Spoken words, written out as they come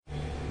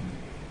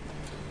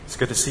It's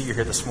good to see you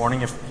here this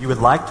morning. If you would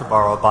like to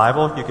borrow a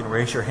Bible, you can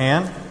raise your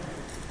hand.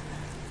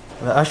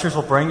 The ushers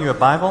will bring you a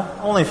Bible,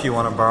 only if you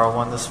want to borrow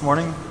one this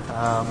morning.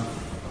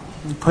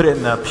 You put it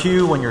in the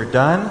pew when you're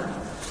done.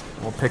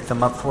 We'll pick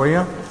them up for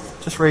you.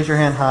 Just raise your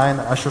hand high and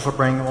the ushers will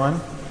bring you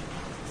one.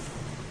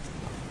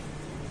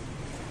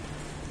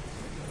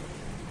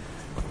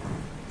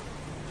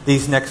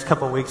 These next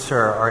couple of weeks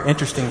are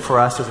interesting for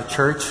us as a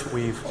church.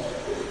 We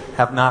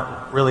have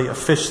not really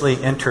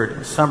officially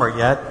entered summer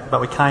yet,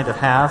 but we kind of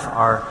have.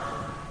 Our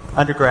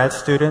undergrad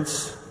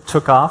students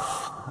took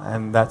off,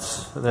 and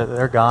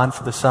they're gone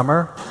for the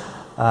summer.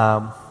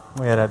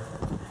 We had a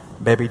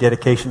baby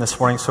dedication this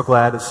morning. So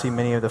glad to see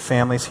many of the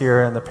families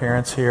here, and the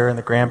parents here, and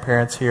the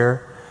grandparents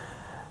here.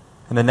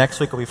 And the next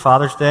week will be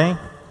Father's Day,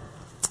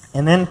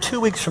 and then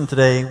 2 weeks from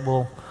today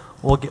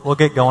we'll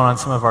get going on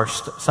some of our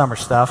summer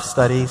stuff,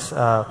 studies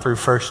through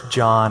 1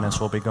 John, as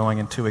we'll be going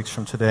in 2 weeks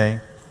from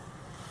today.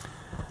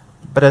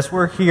 But as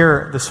we're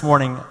here this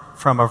morning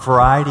from a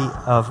variety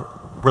of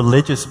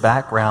religious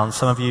backgrounds,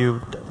 some of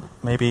you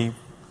maybe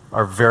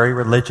are very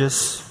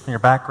religious in your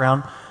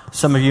background.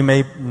 Some of you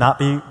may not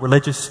be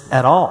religious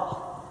at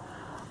all.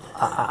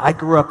 I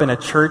grew up in a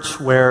church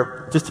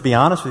where, just to be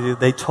honest with you,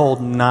 they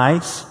told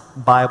nice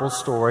Bible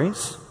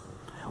stories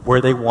where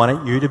they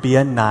wanted you to be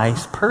a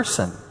nice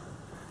person.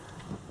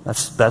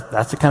 That's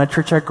the kind of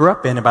church I grew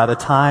up in. And by the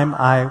time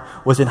I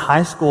was in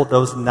high school,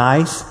 those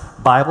nice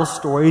Bible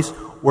stories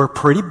were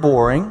pretty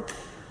boring.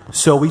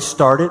 So we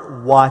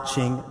started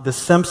watching The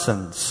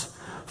Simpsons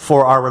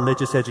for our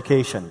religious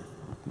education.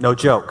 No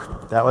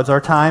joke. That was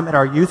our time at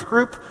our youth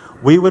group.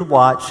 We would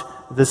watch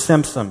The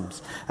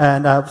Simpsons.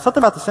 And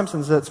something about The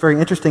Simpsons that's very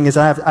interesting is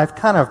I've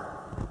kind of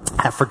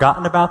have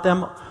forgotten about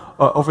them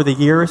over the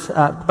years,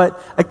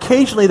 but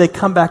occasionally they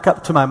come back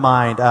up to my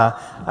mind.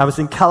 I was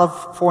in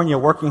California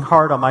working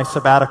hard on my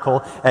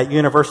sabbatical at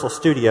Universal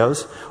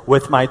Studios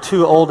with my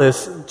two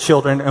oldest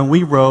children, and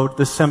we rode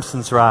the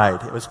Simpsons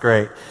ride. It was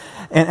great.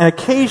 And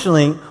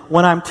occasionally,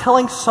 when I'm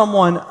telling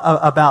someone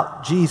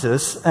about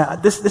Jesus,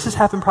 this has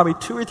happened probably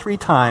 2 or 3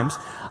 times,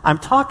 I'm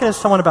talking to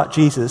someone about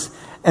Jesus,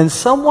 and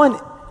someone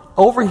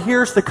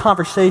overhears the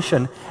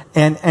conversation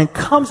and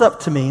comes up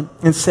to me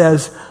and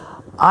says,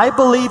 "I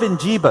believe in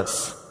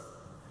Jeebus."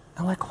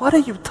 I'm like, "What are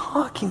you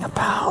talking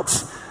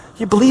about?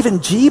 You believe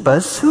in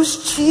Jeebus? Who's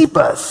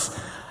Jeebus?"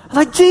 I'm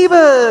like,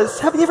 "Jeebus!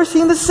 Have you ever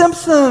seen The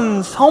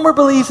Simpsons? Homer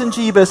believes in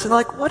Jeebus." And I'm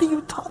like, "What are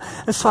you talking?"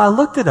 And so I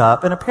looked it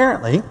up, and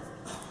apparently,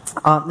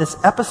 this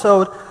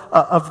episode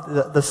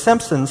of the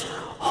Simpsons,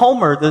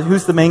 Homer,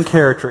 who's the main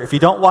character. If you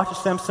don't watch The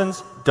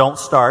Simpsons, don't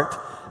start.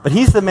 But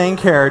he's the main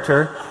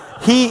character.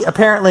 He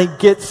apparently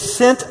gets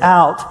sent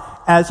out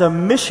as a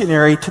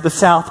missionary to the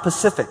South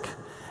Pacific.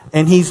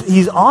 And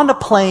he's on the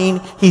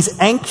plane. He's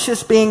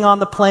anxious being on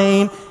the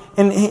plane.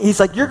 And he's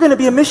like, "You're going to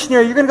be a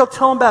missionary. You're going to go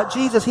tell him about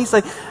Jesus." He's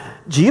like,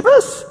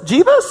 "Jeebus?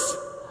 Jeebus?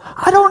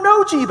 I don't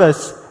know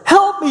Jeebus.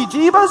 Help me,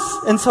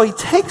 Jeebus." And so he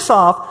takes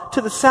off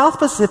to the South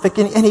Pacific,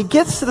 and he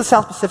gets to the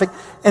South Pacific,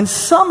 and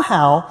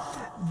somehow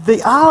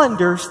the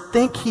islanders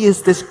think he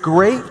is this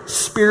great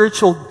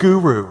spiritual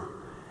guru.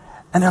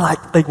 And they're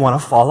like, they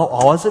want to follow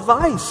all his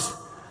advice.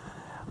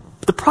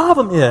 The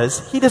problem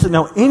is, he doesn't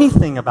know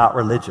anything about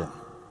religion.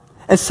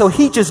 And so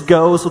he just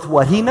goes with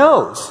what he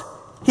knows.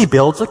 He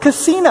builds a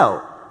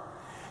casino.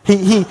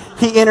 He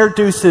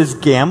introduces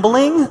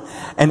gambling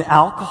and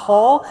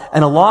alcohol,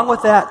 and along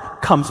with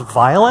that comes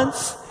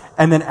violence.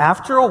 And then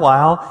after a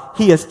while,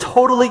 he has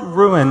totally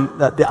ruined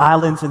the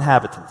island's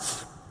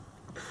inhabitants.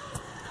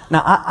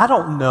 Now, I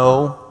don't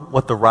know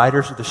what the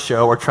writers of the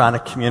show are trying to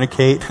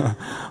communicate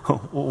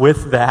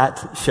with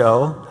that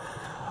show,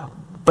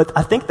 but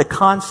I think the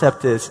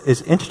concept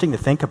is interesting to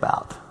think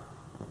about.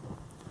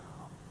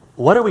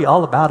 What are we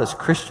all about as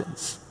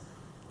Christians?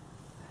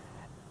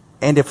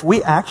 And if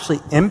we actually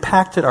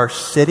impacted our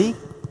city,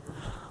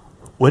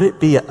 would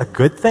it be a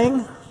good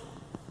thing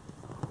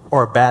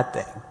or a bad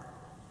thing?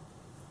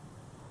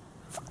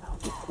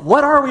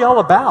 What are we all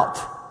about?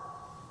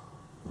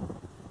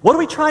 What are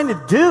we trying to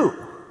do?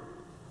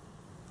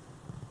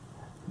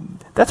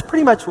 That's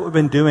pretty much what we've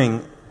been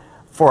doing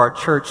for our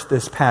church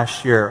this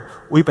past year.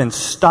 We've been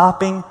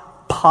stopping,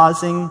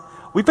 pausing.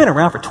 We've been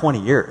around for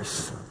 20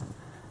 years.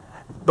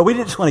 But we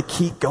didn't just want to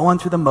keep going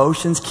through the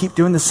motions, keep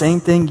doing the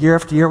same thing year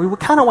after year. We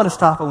kind of want to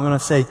stop and we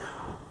want to say,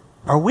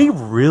 are we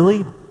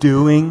really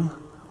doing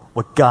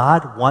what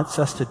God wants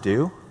us to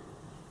do?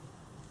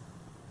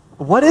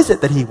 What is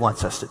it that He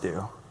wants us to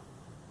do?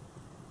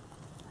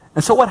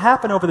 And so what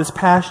happened over this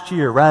past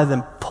year, rather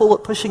than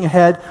pushing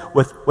ahead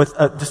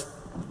without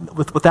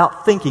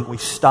thinking, we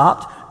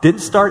stopped,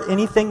 didn't start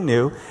anything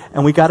new,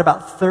 and we got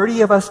about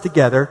 30 of us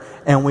together,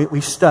 and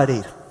we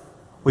studied,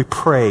 we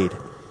prayed,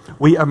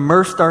 we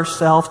immersed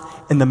ourselves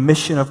in the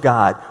mission of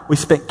God. We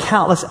spent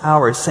countless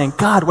hours saying,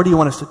 "God, what do you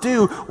want us to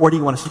do? Where do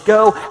you want us to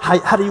go?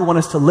 How do you want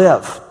us to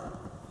live?"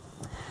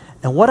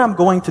 And what I'm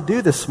going to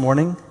do this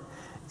morning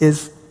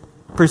is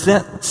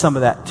present some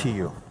of that to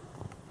you.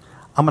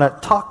 I'm going to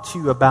talk to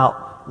you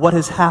about what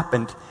has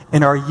happened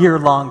in our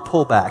year-long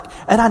pullback.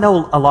 And I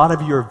know a lot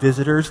of you are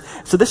visitors,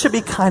 so this should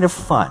be kind of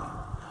fun,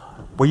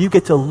 where you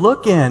get to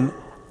look in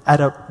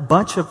at a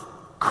bunch of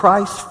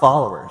Christ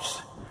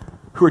followers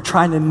who are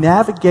trying to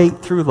navigate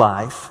through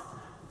life,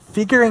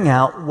 figuring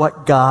out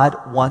what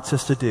God wants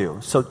us to do.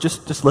 So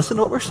just listen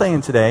to what we're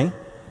saying today,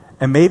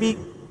 and maybe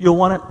you'll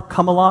want to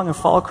come along and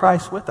follow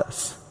Christ with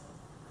us.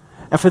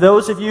 And for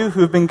those of you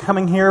who have been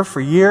coming here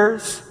for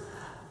years,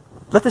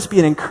 let this be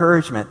an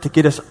encouragement to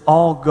get us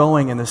all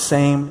going in the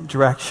same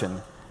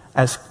direction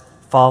as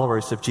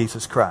followers of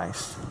Jesus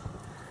Christ.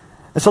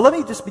 And so let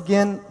me just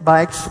begin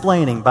by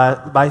explaining,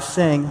 by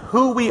saying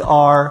who we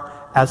are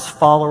as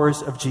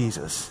followers of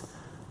Jesus.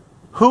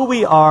 Who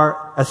we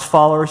are as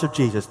followers of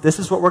Jesus. This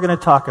is what we're going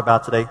to talk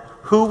about today.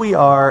 Who we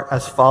are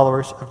as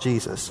followers of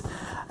Jesus.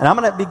 And I'm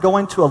going to be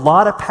going to a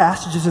lot of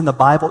passages in the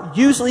Bible.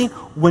 Usually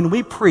when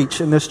we preach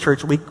in this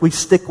church, we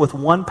stick with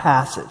one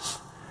passage.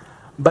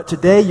 But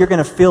today you're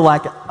going to feel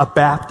like a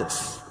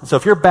Baptist. So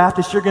if you're a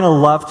Baptist, you're going to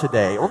love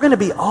today. We're going to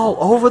be all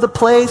over the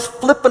place,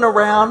 flipping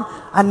around.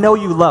 I know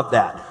you love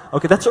that.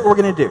 Okay, that's what we're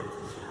going to do.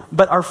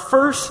 But our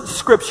first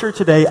scripture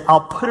today,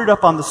 I'll put it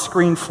up on the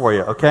screen for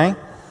you, okay?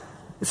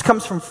 This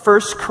comes from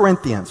 1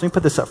 Corinthians. Let me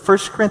put this up. 1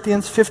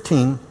 Corinthians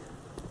 15,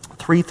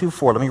 3 through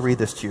 4. Let me read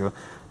this to you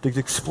to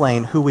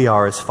explain who we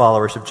are as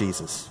followers of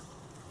Jesus.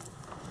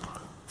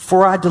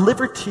 For I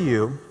delivered to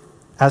you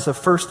as of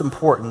first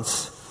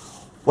importance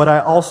what I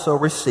also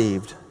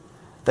received,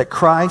 that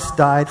Christ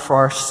died for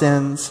our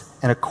sins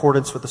in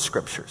accordance with the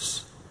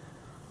Scriptures,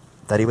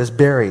 that he was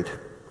buried,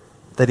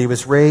 that he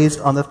was raised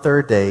on the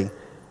third day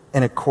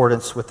in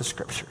accordance with the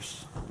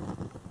Scriptures.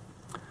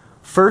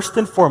 First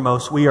and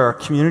foremost, we are a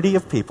community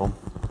of people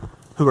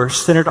who are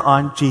centered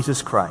on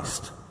Jesus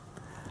Christ.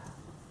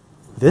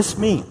 This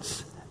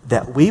means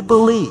that we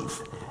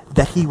believe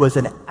that he was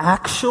an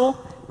actual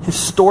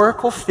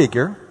historical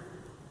figure.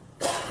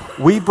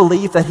 We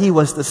believe that he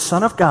was the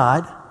Son of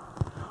God.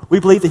 We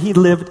believe that he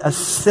lived a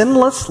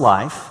sinless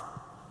life,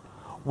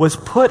 was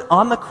put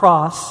on the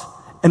cross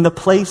in the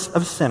place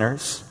of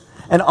sinners,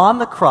 and on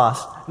the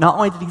cross, not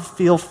only did he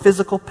feel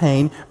physical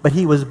pain, but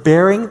he was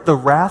bearing the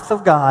wrath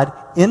of God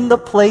in the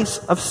place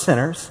of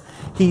sinners.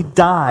 He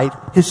died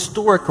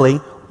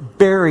historically,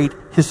 buried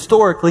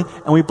historically,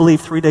 and we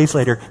believe 3 days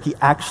later he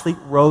actually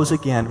rose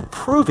again,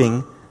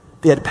 proving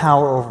that he had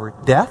power over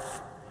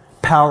death,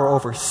 power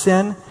over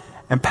sin,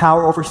 and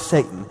power over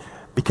Satan.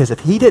 Because if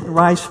he didn't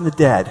rise from the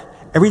dead,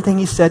 everything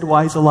he said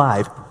while he's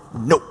alive,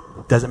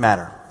 nope, doesn't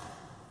matter.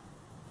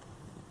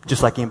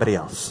 Just like anybody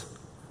else.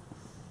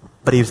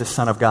 But he was the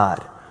Son of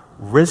God,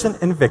 risen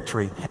in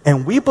victory.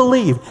 And we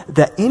believe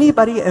that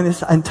anybody in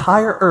this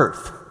entire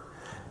earth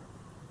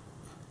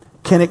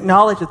can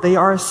acknowledge that they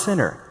are a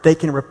sinner. They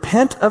can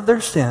repent of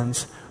their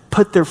sins,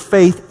 put their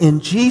faith in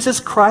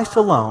Jesus Christ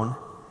alone,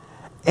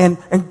 and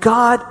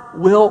God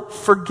will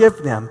forgive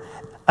them,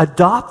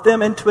 adopt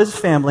them into his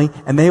family,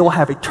 and they will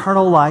have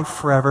eternal life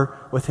forever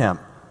with him.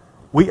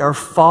 We are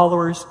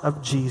followers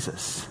of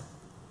Jesus.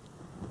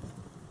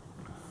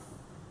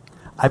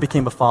 I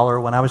became a follower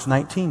when I was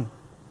 19.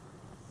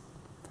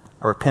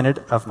 I repented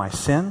of my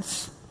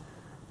sins,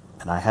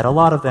 and I had a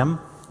lot of them.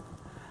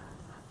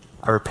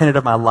 I repented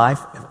of my life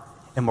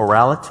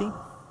immorality,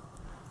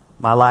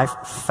 my life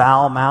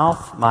foul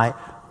mouth, my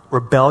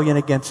rebellion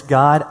against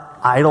God,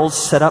 idols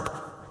set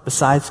up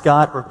besides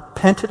God.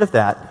 Repented of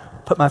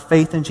that, put my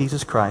faith in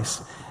Jesus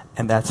Christ,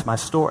 and that's my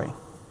story.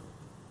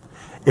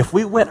 If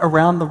we went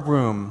around the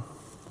room,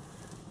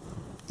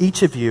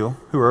 each of you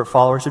who are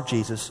followers of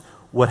Jesus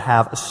would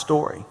have a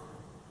story.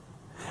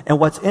 And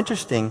what's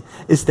interesting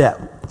is that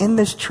in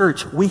this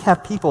church, we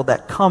have people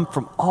that come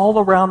from all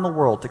around the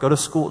world to go to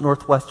school at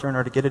Northwestern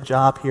or to get a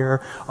job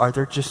here, or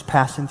they're just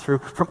passing through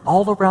from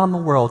all around the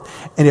world.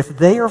 And if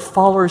they are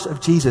followers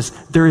of Jesus,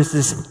 there is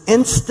this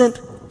instant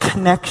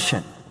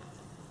connection.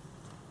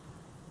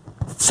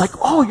 It's like,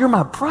 oh, you're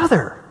my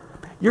brother.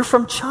 You're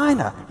from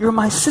China. You're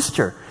my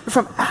sister. You're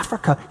from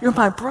Africa. You're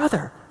my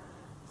brother.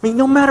 I mean,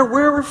 no matter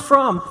where we're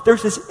from,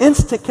 there's this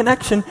instant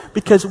connection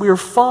because we are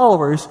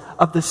followers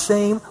of the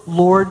same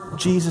Lord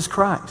Jesus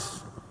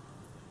Christ.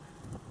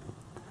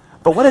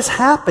 But what has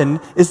happened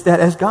is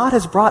that as God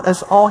has brought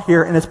us all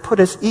here and has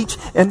put us each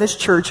in this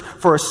church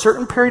for a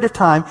certain period of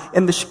time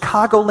in the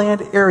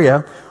Chicagoland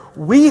area,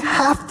 we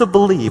have to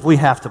believe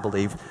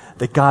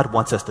that God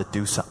wants us to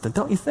do something,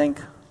 don't you think?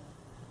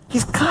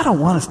 He's got to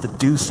want us to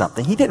do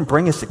something. He didn't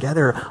bring us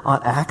together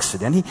on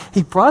accident.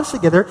 He brought us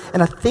together,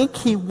 and I think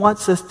he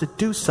wants us to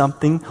do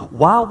something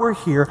while we're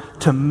here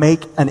to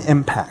make an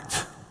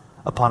impact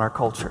upon our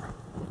culture.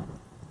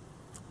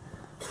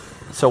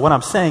 So what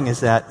I'm saying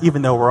is that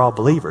even though we're all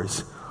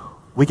believers,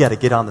 we got to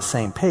get on the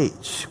same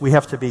page. We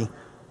have to be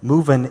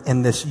moving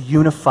in this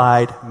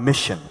unified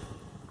mission.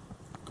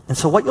 And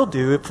so what you'll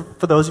do,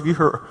 for those of you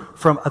who are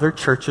from other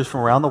churches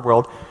from around the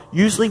world,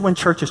 usually when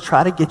churches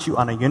try to get you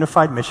on a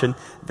unified mission,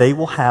 they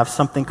will have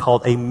something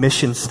called a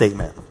mission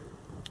statement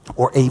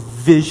or a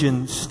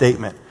vision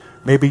statement.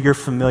 Maybe you're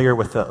familiar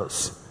with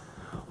those.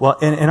 Well,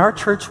 in our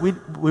church, we're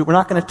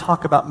not going to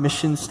talk about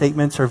mission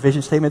statements or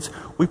vision statements.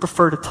 We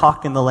prefer to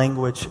talk in the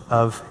language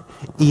of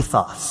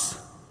ethos.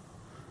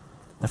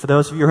 Now, for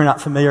those of you who are not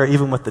familiar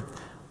even with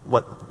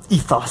what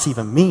ethos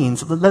even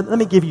means, let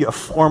me give you a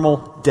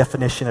formal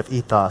definition of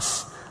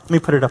ethos. Let me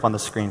put it up on the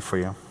screen for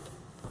you.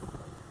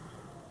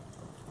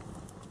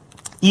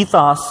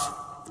 Ethos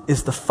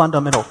is the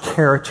fundamental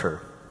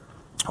character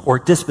or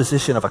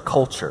disposition of a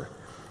culture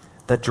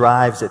that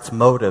drives its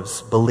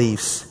motives,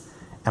 beliefs,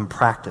 and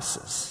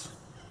practices.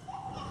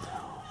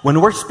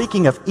 When we're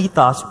speaking of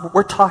ethos,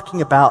 we're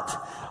talking about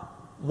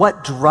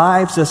what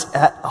drives us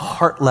at a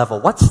heart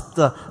level. What's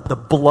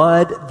the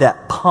blood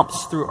that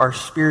pumps through our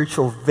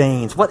spiritual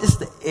veins? What is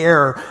the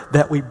air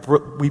that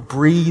we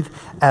breathe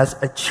as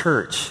a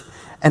church?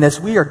 And as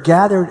we are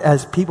gathered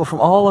as people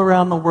from all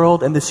around the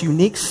world in this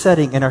unique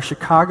setting in our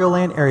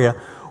Chicagoland area,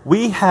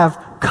 we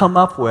have come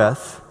up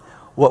with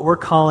what we're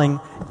calling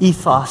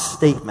ethos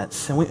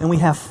statements. And we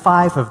have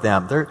 5 of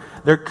them.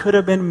 There could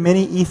have been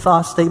many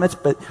ethos statements,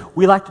 but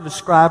we like to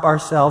describe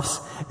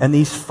ourselves in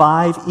these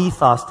 5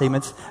 ethos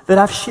statements that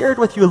I've shared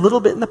with you a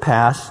little bit in the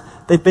past.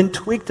 They've been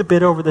tweaked a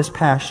bit over this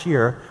past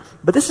year,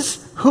 but this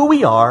is who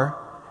we are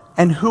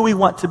and who we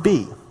want to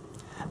be.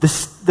 The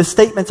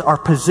statements are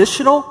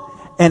positional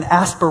and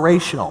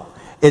aspirational.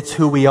 It's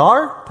who we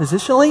are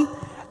positionally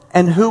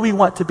and who we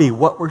want to be,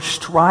 what we're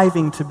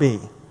striving to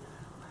be.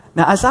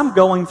 Now, as I'm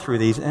going through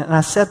these, and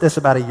I said this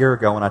about a year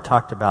ago when I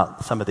talked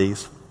about some of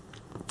these,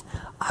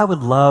 I would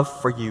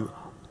love for you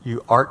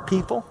art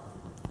people,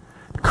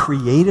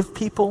 creative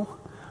people,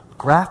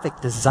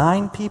 graphic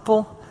design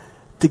people,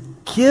 to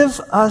give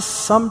us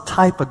some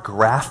type of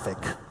graphic,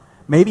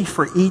 maybe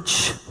for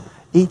each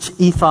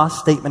ethos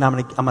statement I'm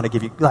going to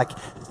give you. Like,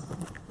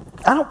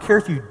 I don't care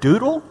if you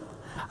doodle,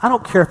 I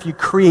don't care if you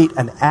create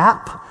an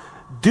app,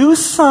 do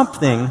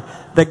something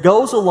that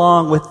goes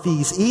along with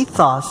these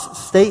ethos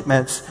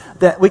statements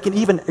that we can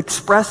even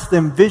express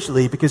them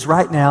visually, because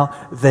right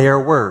now they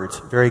are words.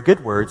 Very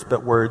good words,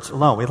 but words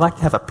alone. We'd like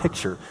to have a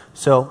picture,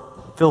 so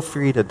feel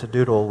free to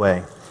doodle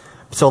away.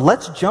 So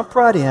let's jump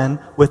right in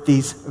with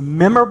these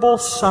memorable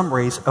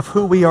summaries of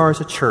who we are as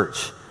a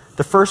church.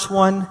 The first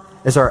one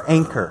is our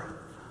anchor.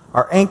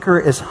 Our anchor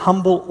is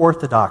humble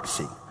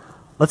orthodoxy.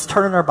 Let's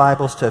turn in our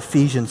Bibles to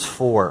Ephesians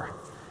 4.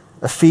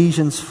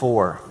 Ephesians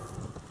 4.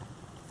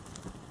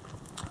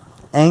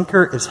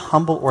 Anchor is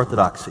humble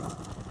orthodoxy.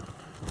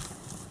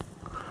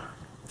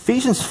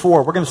 Ephesians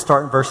 4, we're going to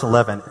start in verse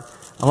 11.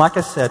 And like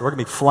I said, we're going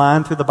to be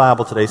flying through the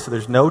Bible today, so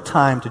there's no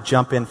time to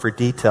jump in for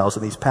details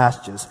in these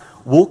passages.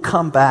 We'll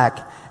come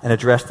back and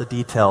address the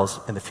details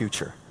in the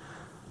future.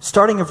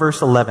 Starting in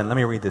verse 11, let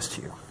me read this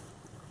to you.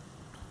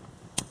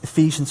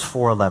 Ephesians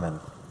 4:11.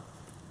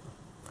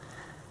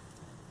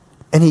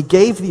 And he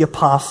gave the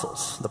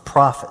apostles, the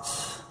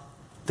prophets,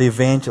 the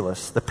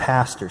evangelists, the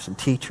pastors and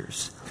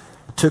teachers,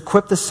 to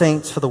equip the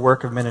saints for the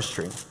work of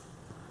ministry,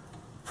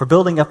 for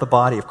building up the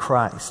body of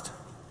Christ,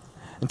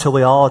 until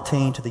we all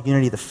attain to the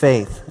unity of the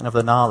faith and of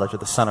the knowledge of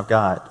the Son of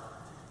God,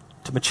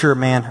 to mature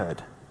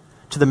manhood,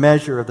 to the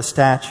measure of the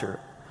stature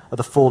of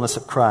the fullness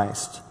of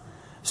Christ,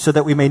 so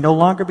that we may no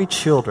longer be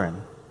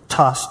children,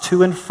 tossed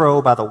to and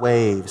fro by the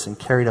waves and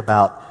carried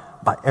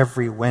about by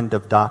every wind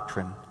of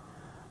doctrine,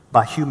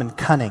 by human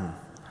cunning,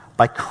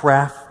 by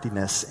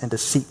craftiness and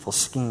deceitful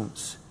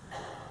schemes.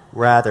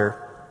 Rather,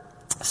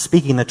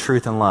 speaking the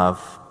truth in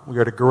love, we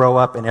are to grow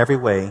up in every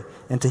way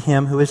into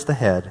Him who is the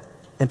head,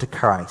 into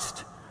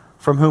Christ,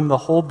 from whom the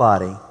whole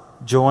body,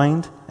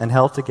 joined and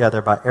held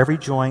together by every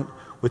joint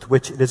with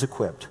which it is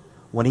equipped,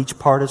 when each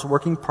part is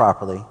working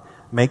properly,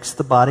 makes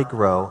the body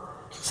grow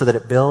so that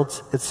it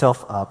builds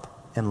itself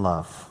up in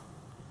love.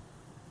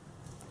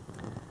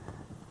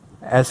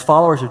 As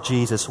followers of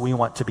Jesus, we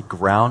want to be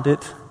grounded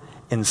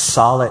in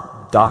solid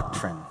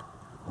doctrine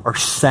or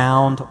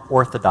sound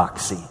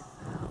orthodoxy.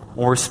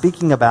 When we're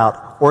speaking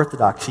about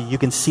orthodoxy, you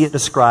can see it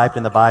described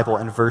in the Bible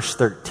in verse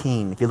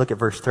 13. If you look at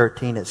verse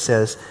 13, it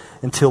says,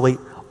 until we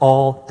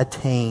all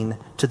attain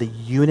to the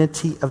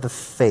unity of the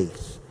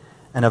faith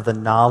and of the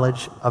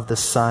knowledge of the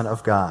Son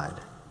of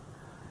God.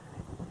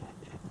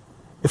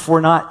 If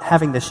we're not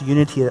having this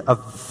unity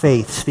of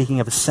faith, speaking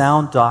of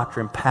sound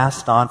doctrine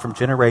passed on from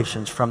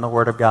generations from the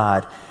Word of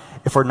God,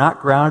 if we're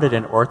not grounded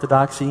in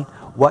orthodoxy,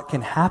 what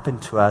can happen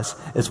to us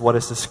is what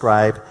is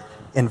described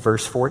in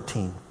verse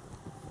 14.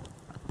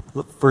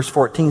 Verse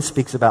 14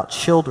 speaks about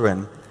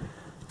children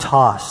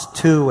tossed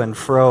to and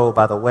fro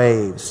by the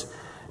waves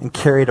and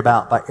carried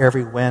about by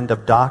every wind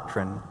of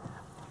doctrine,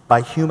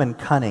 by human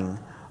cunning,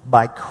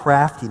 by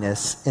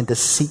craftiness and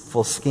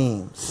deceitful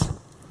schemes.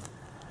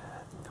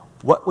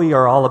 What we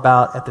are all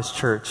about at this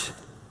church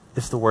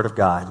is the Word of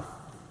God.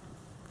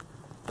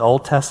 The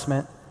Old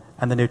Testament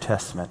and the New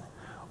Testament.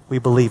 We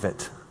believe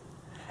it.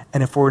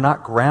 And if we're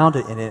not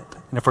grounded in it,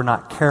 and if we're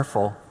not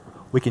careful,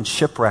 we can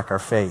shipwreck our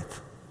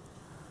faith.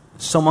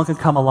 Someone can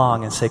come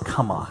along and say,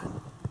 come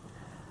on.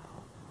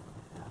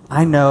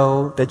 I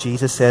know that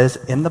Jesus says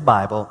in the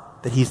Bible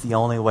that He's the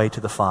only way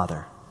to the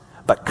Father.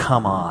 But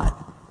come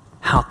on.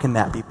 How can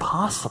that be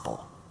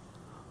possible?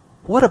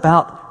 What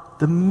about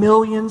the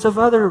millions of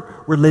other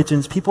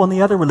religions, people in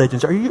the other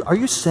religions? Are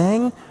you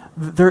saying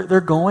they're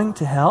going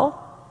to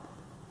hell?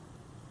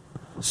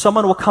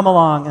 Someone will come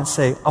along and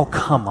say, oh,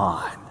 come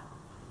on.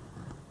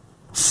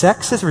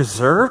 Sex is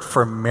reserved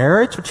for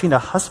marriage between a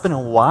husband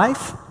and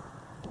wife?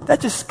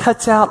 That just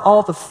cuts out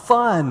all the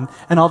fun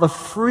and all the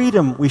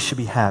freedom we should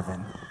be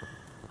having.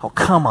 Oh,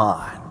 come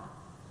on.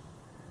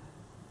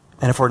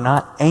 And if we're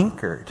not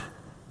anchored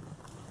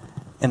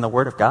in the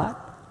Word of God,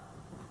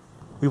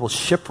 we will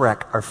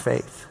shipwreck our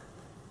faith.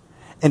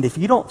 And if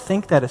you don't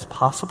think that it's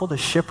possible to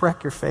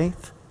shipwreck your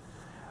faith,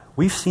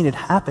 we've seen it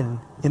happen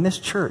in this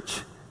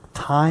church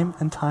time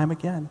and time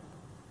again.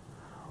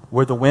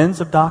 Where the winds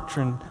of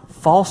doctrine,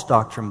 false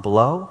doctrine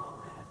blow,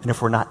 and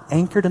if we're not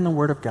anchored in the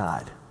Word of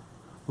God,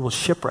 we will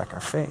shipwreck our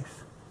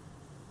faith.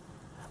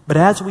 But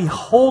as we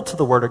hold to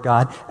the Word of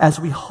God, as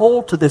we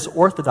hold to this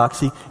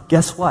orthodoxy,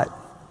 guess what?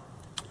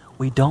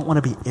 We don't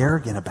want to be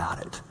arrogant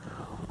about it.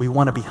 We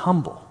want to be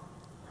humble.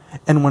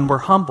 And when we're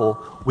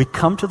humble, we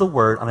come to the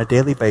Word on a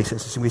daily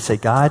basis and we say,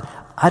 God,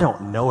 I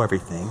don't know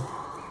everything.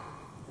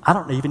 I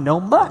don't even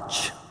know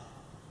much.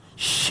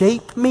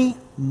 Shape me,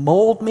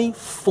 mold me,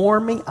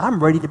 form me.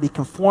 I'm ready to be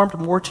conformed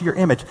more to your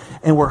image.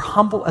 And we're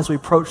humble as we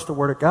approach the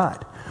Word of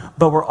God.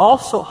 But we're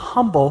also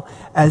humble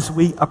as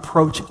we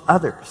approach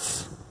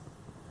others.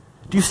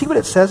 Do you see what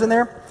it says in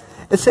there?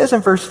 It says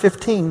in verse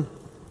 15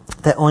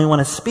 that when we want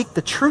to speak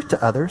the truth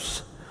to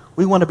others,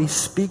 we want to be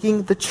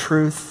speaking the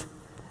truth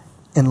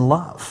in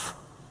love.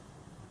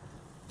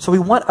 So we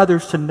want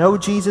others to know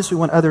Jesus, we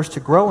want others to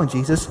grow in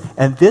Jesus,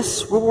 and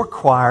this will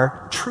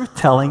require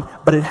truth-telling,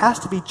 but it has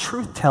to be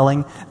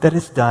truth-telling that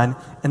is done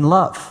in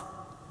love.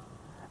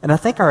 And I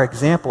think our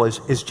example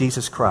is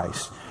Jesus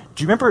Christ.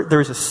 Do you remember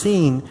there's a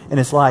scene in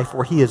his life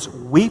where he is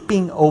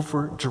weeping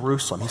over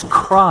Jerusalem? He's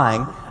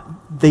crying.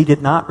 They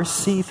did not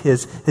receive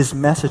his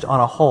message on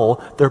a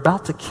whole. They're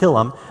about to kill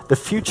him. The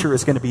future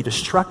is going to be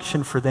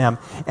destruction for them,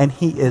 and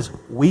he is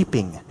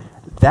weeping.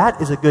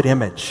 That is a good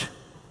image.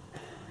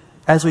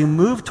 As we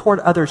move toward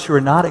others who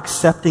are not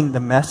accepting the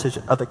message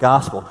of the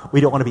gospel,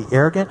 we don't want to be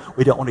arrogant.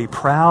 We don't want to be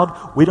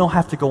proud. We don't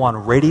have to go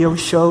on radio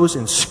shows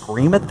and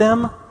scream at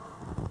them.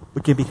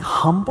 We can be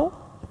humble,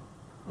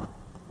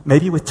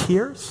 maybe with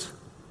tears.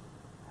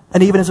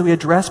 And even as we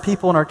address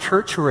people in our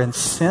church who are in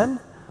sin,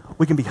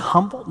 we can be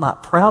humble,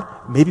 not proud,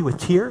 maybe with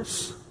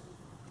tears.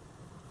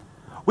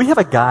 We have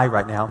a guy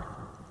right now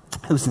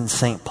who's in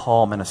St.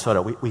 Paul,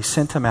 Minnesota. We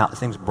sent him out.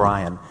 His name's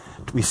Brian.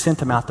 We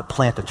sent him out to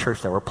plant a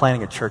church there. We're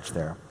planting a church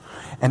there.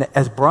 And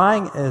as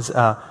Brian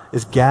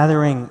is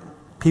gathering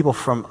people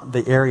from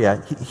the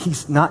area,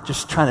 he's not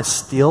just trying to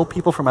steal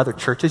people from other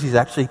churches. He's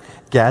actually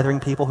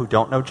gathering people who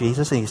don't know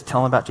Jesus, and he's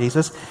telling them about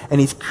Jesus.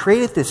 And he's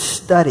created this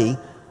study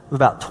of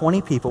about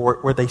 20 people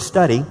where they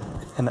study,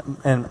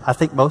 and I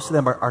think most of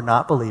them are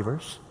not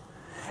believers.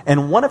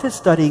 And one of his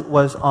study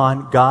was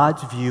on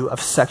God's view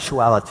of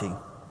sexuality.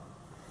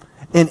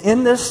 And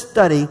in this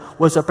study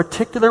was a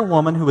particular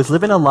woman who was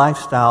living a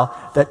lifestyle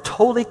that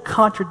totally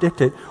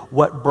contradicted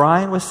what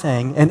Brian was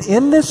saying. And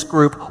in this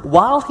group,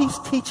 while he's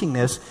teaching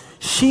this,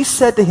 she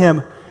said to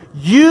him,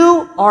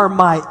 "You are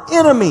my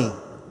enemy.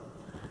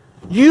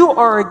 You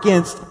are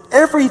against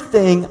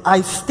everything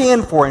I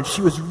stand for." And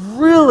she was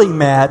really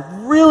mad,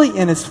 really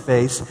in his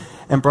face.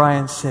 And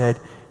Brian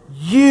said,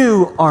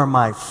 "You are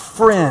my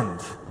friend.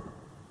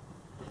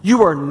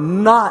 You are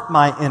not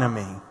my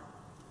enemy."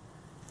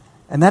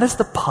 And that is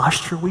the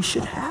posture we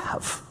should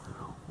have.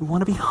 We want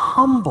to be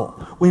humble.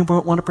 We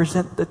want to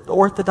present the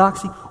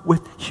orthodoxy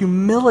with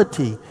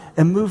humility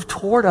and move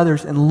toward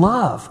others in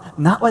love,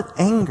 not with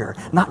anger,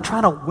 not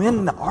trying to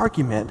win the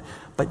argument,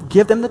 but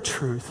give them the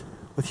truth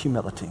with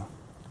humility.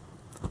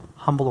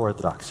 Humble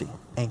orthodoxy,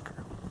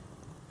 anchor.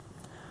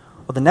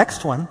 Well, the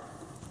next one,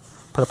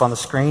 put up on the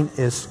screen,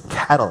 is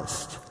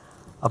catalyst,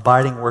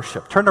 abiding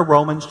worship. Turn to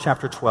Romans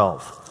chapter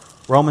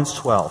 12. Romans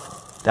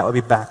 12. That would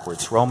be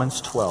backwards. Romans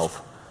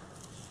 12.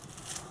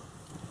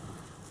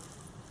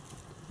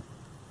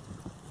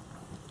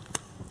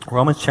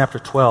 Romans chapter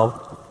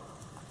 12,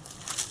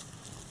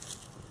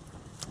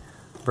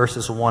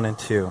 verses 1 and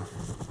 2.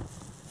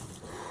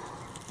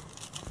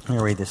 Let me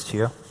read this to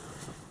you.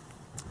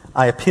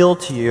 "I appeal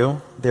to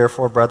you,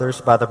 therefore, brothers,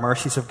 by the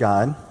mercies of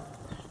God,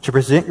 to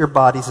present your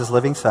bodies as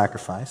living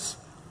sacrifice,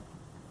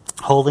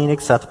 holy and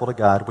acceptable to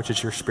God, which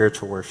is your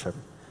spiritual worship.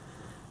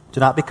 Do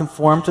not be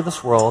conformed to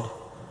this world,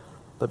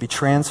 but be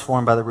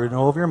transformed by the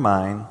renewal of your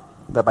mind,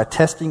 that by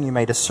testing you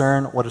may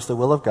discern what is the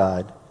will of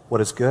God, what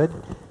is good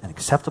and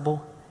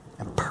acceptable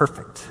and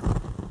perfect."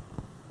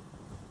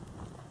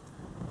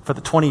 For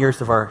the 20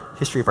 years of our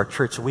history of our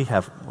church,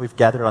 we've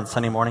gathered on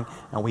Sunday morning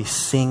and we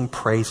sing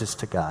praises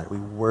to God. We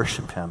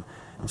worship Him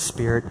in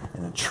spirit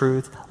and in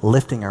truth,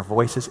 lifting our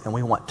voices, and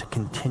we want to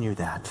continue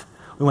that.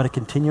 We want to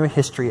continue a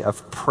history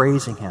of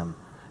praising Him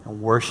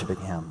and worshiping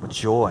Him with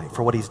joy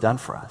for what He's done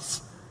for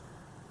us.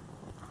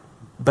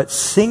 But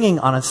singing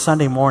on a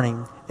Sunday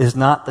morning is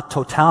not the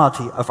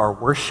totality of our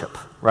worship,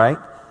 right?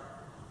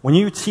 When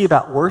you see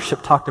about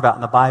worship talked about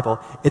in the Bible,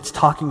 it's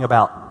talking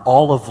about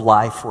all of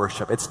life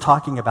worship. It's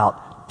talking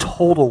about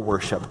total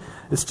worship.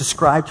 It's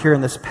described here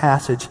in this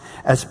passage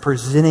as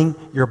presenting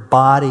your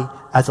body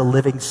as a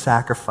living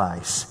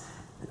sacrifice.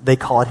 They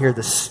call it here,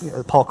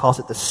 Paul calls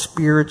it the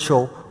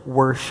spiritual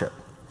worship.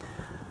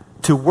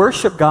 To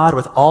worship God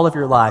with all of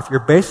your life, you're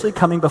basically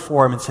coming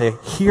before Him and saying,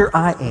 here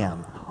I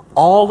am.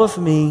 All of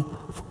me,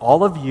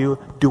 all of you,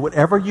 do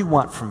whatever you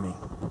want from me.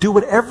 Do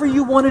whatever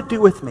you want to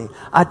do with me.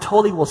 I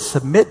totally will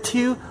submit to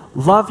you,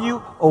 love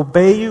you,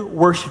 obey you,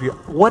 worship you.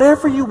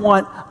 Whatever you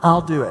want,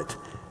 I'll do it.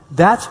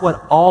 That's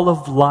what all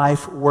of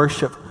life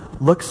worship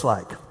looks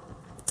like.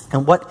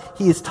 And what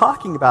he is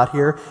talking about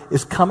here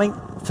is coming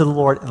to the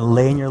Lord and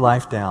laying your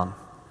life down.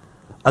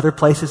 Other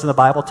places in the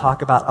Bible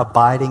talk about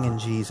abiding in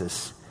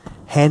Jesus,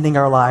 handing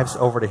our lives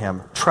over to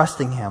Him,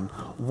 trusting Him,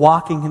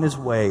 walking in His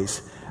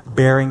ways,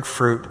 bearing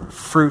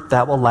fruit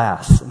that will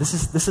last. And this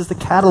is the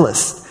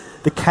catalyst.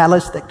 The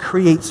catalyst that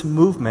creates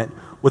movement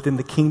within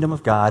the kingdom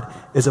of God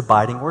is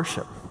abiding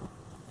worship.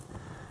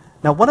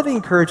 Now, one of the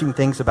encouraging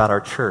things about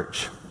our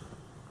church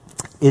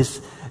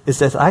is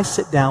as I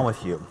sit down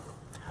with you,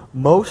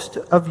 most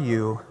of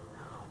you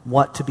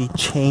want to be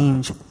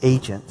change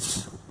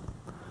agents.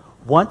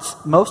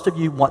 Most of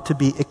you want to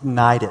be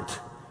ignited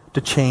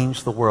to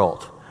change the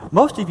world.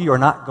 Most of you are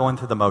not going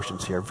through the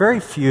motions here. Very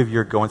few of you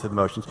are going through the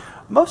motions.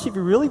 Most of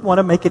you really want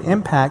to make an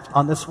impact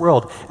on this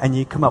world. And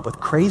you come up with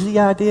crazy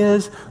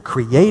ideas,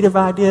 creative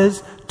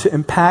ideas to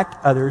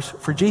impact others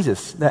for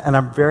Jesus. And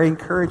I'm very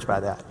encouraged by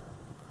that.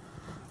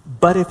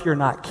 But if you're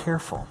not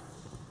careful,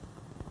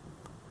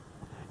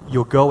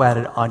 you'll go at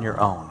it on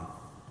your own.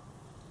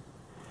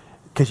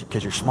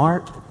 Because you're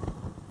smart,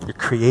 you're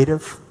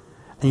creative,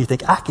 and you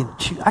think, I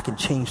can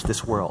change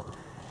this world.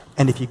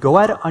 And if you go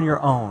at it on your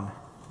own,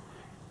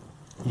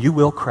 you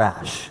will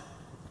crash.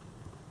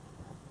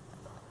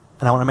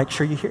 And I want to make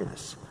sure you hear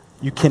this.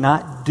 You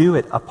cannot do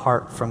it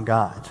apart from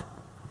God.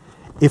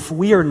 If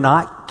we are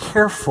not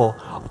careful,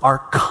 our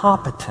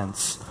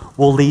competence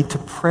will lead to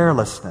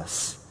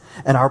prayerlessness.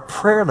 And our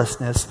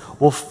prayerlessness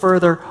will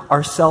further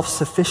our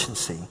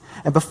self-sufficiency.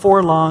 And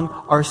before long,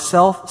 our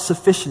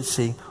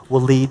self-sufficiency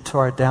will lead to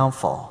our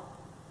downfall.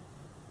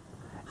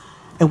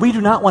 And we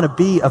do not want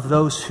to be of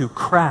those who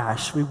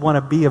crash. We want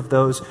to be of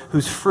those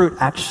whose fruit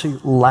actually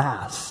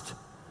lasts.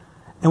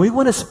 And we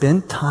want to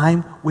spend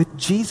time with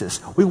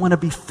Jesus. We want to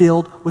be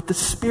filled with the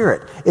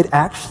Spirit. It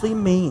actually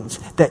means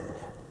that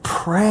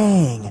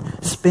praying,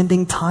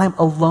 spending time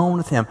alone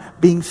with Him,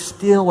 being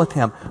still with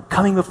Him,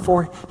 coming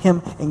before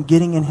Him and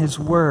getting in His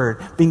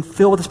Word, being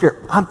filled with the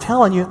Spirit. I'm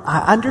telling you,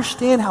 I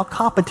understand how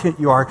competent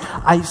you are.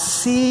 I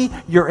see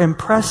your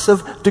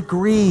impressive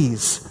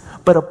degrees.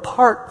 But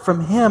apart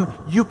from Him,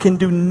 you can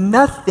do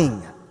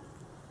nothing.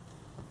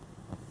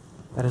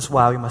 That is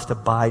why we must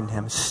abide in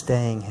Him,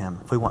 stay in Him,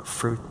 if we want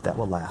fruit that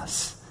will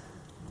last.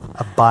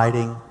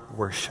 Abiding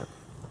worship.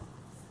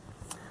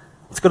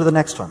 Let's go to the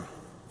next one.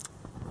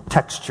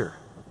 Texture.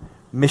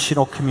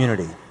 Missional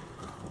community.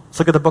 Let's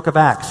look at the book of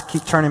Acts.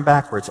 Keep turning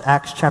backwards.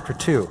 Acts chapter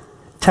 2.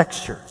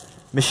 Texture.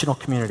 Missional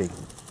community.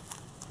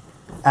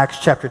 Acts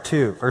chapter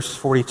 2, verse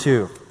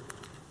 42.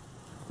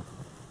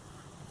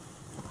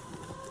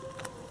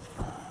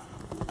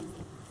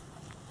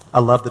 I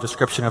love the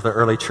description of the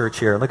early church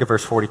here. Look at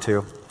verse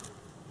 42.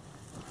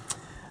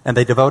 And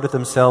they devoted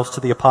themselves to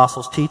the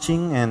apostles'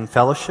 teaching and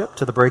fellowship,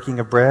 to the breaking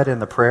of bread and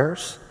the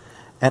prayers.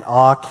 And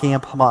awe came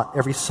upon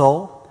every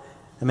soul.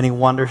 And many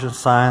wonders and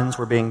signs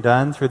were being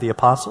done through the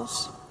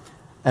apostles.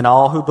 And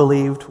all who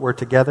believed were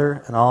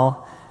together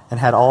and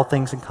had all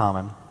things in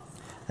common.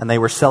 And they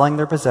were selling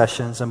their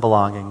possessions and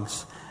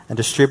belongings and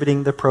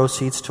distributing the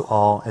proceeds to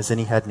all as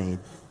any had need.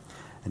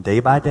 And day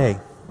by day,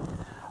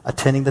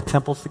 attending the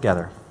temples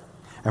together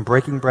and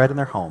breaking bread in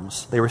their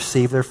homes, they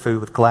received their food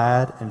with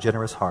glad and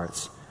generous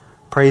hearts,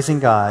 praising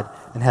God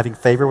and having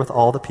favor with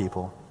all the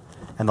people.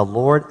 And the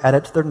Lord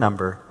added to their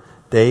number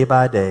day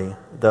by day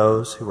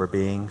those who were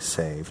being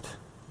saved.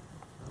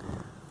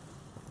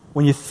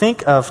 When you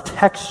think of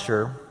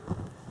texture,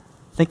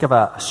 think of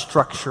a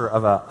structure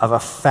of a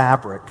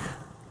fabric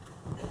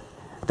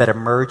that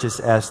emerges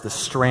as the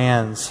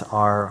strands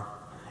are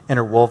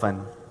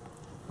interwoven.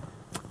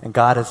 And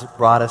God has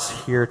brought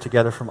us here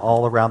together from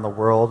all around the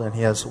world, and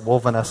He has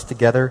woven us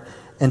together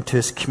into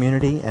His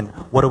community. And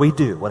what do we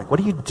do? What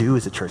do you do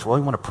as a church? Well,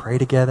 we want to pray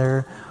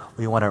together.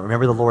 We want to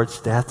remember the Lord's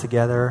death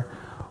together.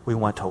 We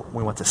want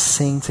to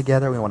sing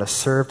together. We want to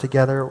serve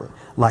together.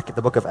 Like in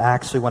the book of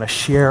Acts, we want to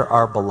share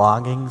our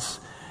belongings.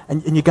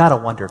 And you got to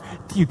wonder,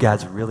 do you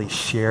guys really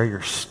share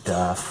your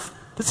stuff?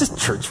 Does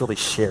this church really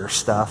share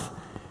stuff?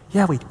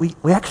 Yeah,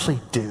 we actually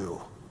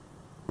do.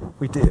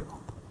 We do.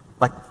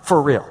 Like,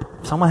 for real.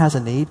 If someone has a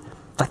need,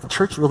 like the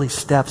church really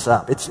steps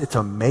up. It's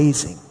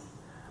amazing.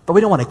 But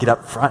we don't want to get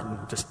up front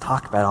and just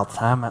talk about it all the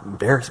time,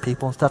 embarrass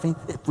people and stuff. I mean,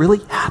 it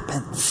really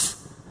happens.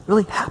 It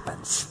really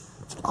happens.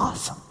 It's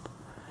awesome.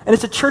 And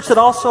it's a church that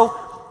also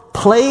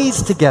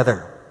plays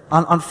together.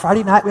 On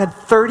Friday night, we had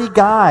 30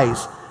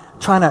 guys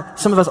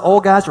some of us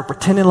old guys were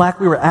pretending like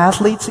we were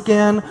athletes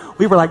again.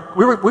 We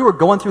were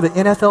going through the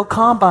NFL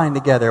combine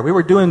together. We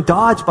were doing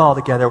dodgeball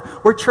together.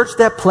 We're a church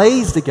that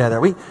plays together.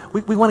 We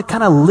want to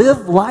kind of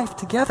live life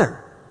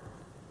together.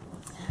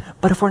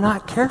 But if we're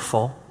not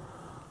careful,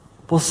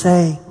 we'll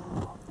say,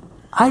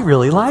 I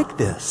really like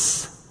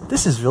this.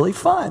 This is really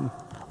fun.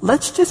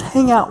 Let's just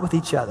hang out with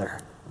each other.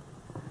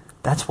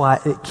 That's why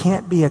it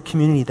can't be a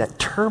community that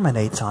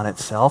terminates on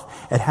itself.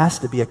 It has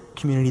to be a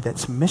community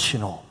that's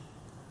missional,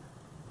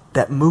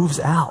 that moves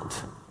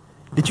out.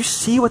 Did you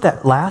see what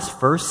that last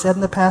verse said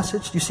in the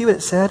passage? Do you see what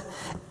it said?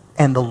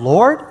 And the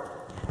Lord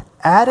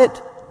added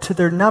to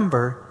their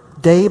number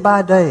day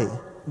by day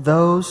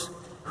those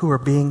who are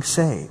being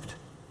saved.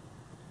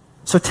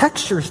 So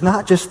texture is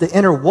not just the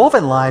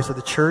interwoven lives of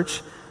the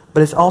church,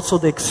 but it's also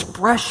the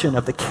expression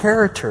of the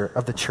character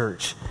of the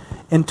church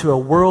into a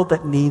world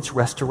that needs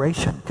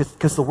restoration,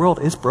 because the world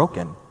is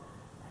broken.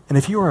 And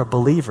if you are a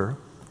believer,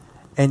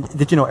 and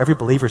did you know every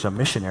believer is a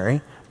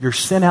missionary? You're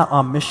sent out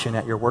on mission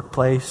at your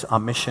workplace,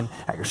 on mission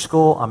at your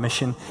school, on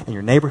mission in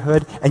your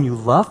neighborhood, and you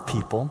love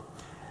people,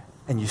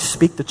 and you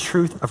speak the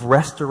truth of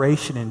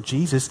restoration in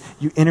Jesus.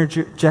 You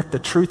interject the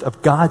truth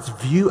of God's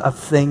view of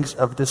things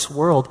of this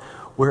world.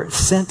 We're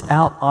sent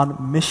out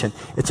on mission.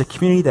 It's a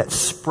community that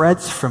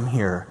spreads from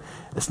here.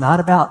 It's not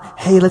about,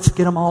 hey, let's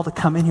get them all to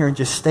come in here and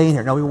just stay in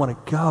here. No, we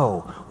want to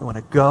go. We want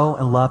to go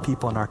and love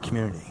people in our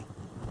community.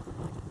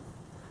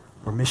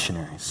 We're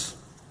missionaries.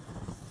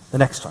 The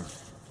next one,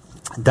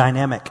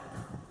 dynamic,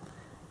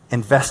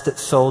 invested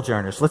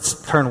sojourners.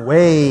 Let's turn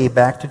way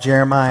back to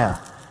Jeremiah.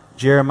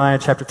 Jeremiah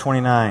chapter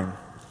 29.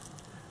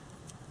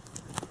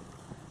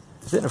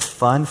 Isn't it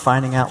fun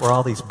finding out where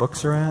all these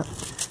books are at?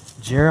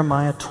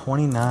 Jeremiah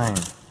 29.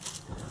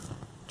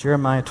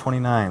 Jeremiah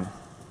 29.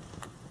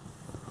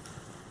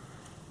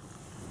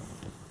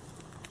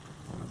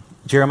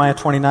 Jeremiah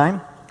 29,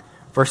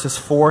 verses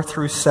 4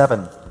 through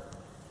 7.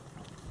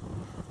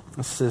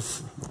 This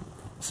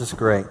is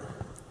great.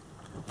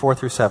 4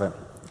 through 7.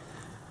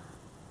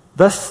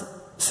 Thus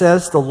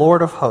says the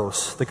Lord of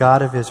hosts, the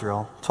God of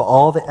Israel, to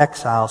all the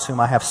exiles whom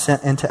I have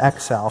sent into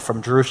exile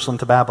from Jerusalem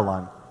to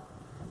Babylon.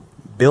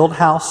 Build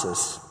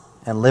houses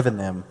and live in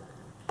them.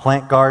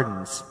 Plant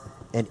gardens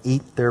and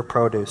eat their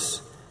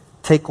produce.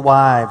 Take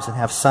wives and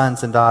have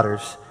sons and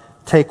daughters.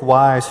 Take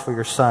wives for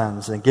your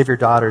sons and give your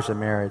daughters in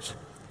marriage,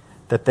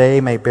 that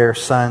they may bear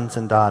sons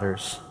and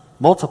daughters.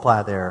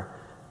 Multiply there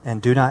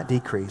and do not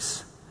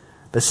decrease.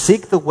 But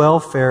seek the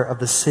welfare of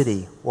the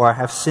city where I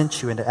have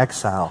sent you into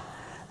exile,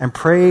 and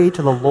pray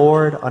to the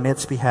Lord on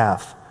its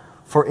behalf.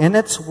 For in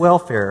its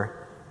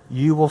welfare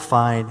you will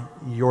find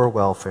your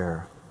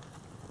welfare.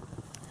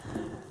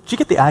 Did you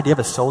get the idea of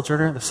a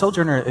sojourner? The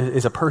sojourner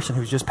is a person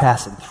who's just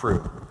passing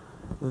through.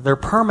 Their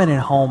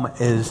permanent home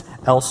is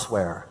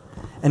elsewhere.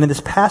 And in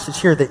this passage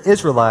here, the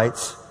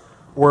Israelites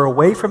were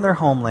away from their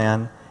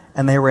homeland,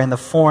 and they were in the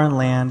foreign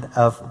land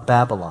of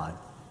Babylon.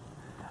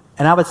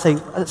 And I would say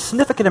a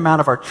significant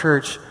amount of our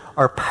church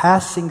are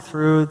passing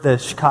through the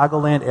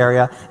Chicagoland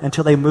area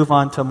until they move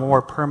on to a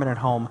more permanent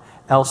home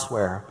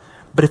elsewhere.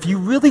 But if you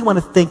really want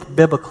to think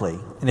biblically,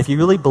 and if you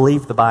really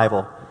believe the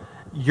Bible,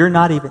 you're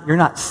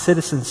not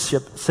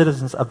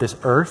citizens of this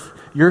earth.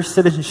 Your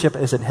citizenship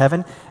is in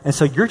heaven. And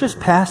so you're just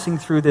passing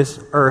through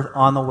this earth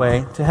on the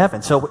way to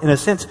heaven. So in a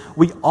sense,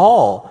 we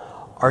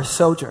all are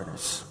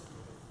sojourners.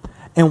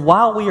 And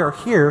while we are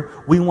here,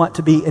 we want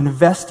to be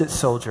invested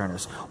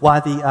sojourners.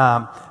 While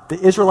the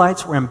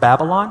Israelites were in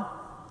Babylon,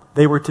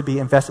 they were to be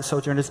invested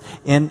sojourners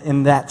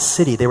in that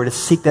city. They were to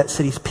seek that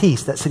city's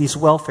peace, that city's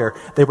welfare.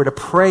 They were to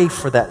pray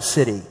for that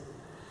city.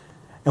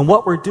 And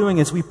what we're doing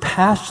is we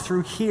pass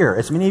through here.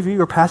 As many of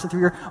you are passing through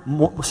here,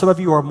 some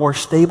of you are more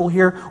stable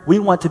here. We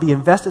want to be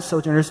invested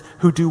sojourners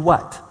who do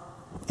what?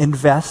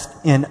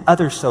 Invest in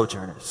other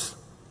sojourners.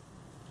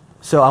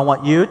 So I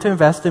want you to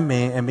invest in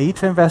me and me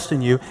to invest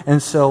in you.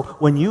 And so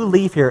when you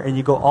leave here and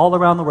you go all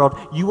around the world,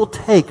 you will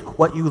take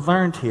what you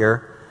learned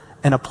here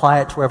and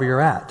apply it to wherever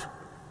you're at.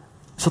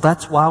 So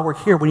that's why we're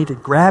here. We need to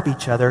grab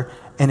each other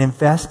and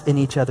invest in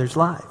each other's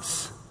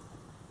lives.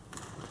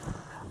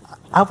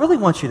 I really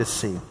want you to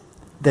see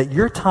that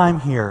your time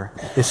here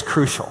is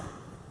crucial.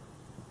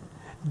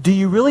 Do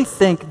you really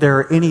think there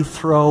are any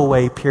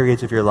throwaway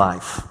periods of your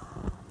life?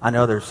 I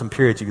know there's some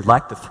periods you'd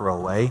like to throw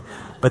away,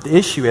 but the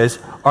issue is,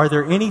 are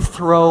there any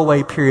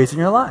throwaway periods in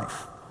your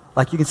life?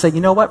 Like you can say,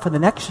 you know what, for the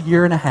next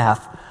year and a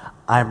half,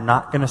 I'm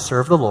not going to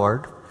serve the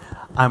Lord.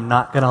 I'm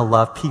not going to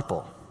love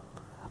people.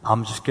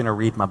 I'm just going to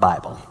read my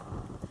Bible.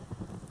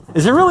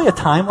 Is there really a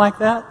time like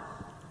that?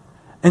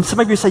 And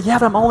some of you say, yeah,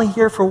 but I'm only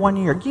here for 1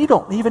 year. You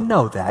don't even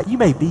know that. You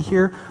may be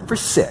here for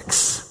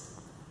 6.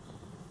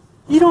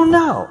 You don't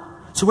know.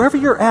 So wherever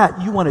you're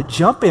at, you want to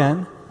jump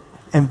in,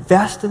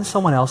 invest in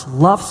someone else,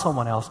 love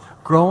someone else,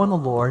 grow in the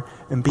Lord,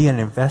 and be an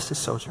invested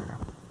sojourner.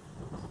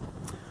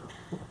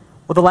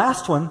 Well, the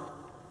last one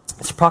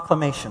is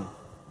proclamation,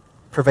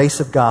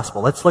 pervasive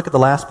gospel. Let's look at the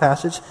last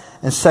passage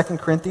in 2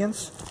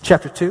 Corinthians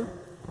chapter 2.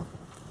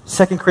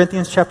 2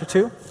 Corinthians chapter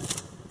 2.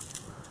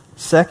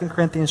 2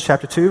 Corinthians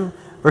chapter 2,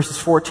 verses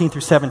 14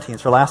 through 17.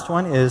 So our last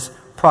one is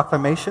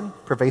proclamation,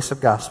 pervasive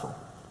gospel.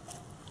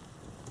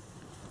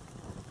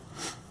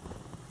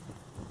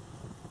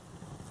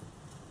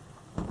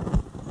 I'm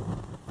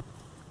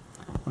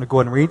going to go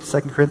ahead and read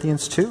 2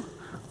 Corinthians 2,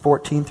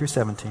 14 through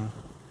 17.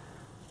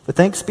 But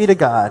thanks be to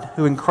God,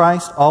 who in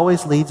Christ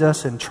always leads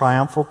us in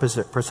triumphal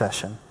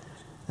procession,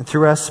 and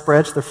through us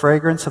spreads the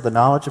fragrance of the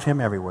knowledge of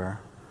him everywhere.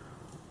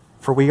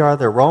 For we are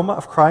the aroma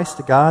of Christ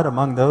to God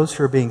among those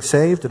who are being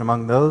saved and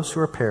among those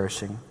who are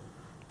perishing.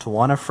 To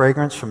one a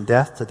fragrance from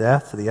death to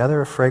death, to the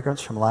other a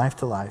fragrance from life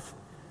to life.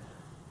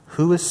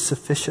 Who is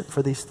sufficient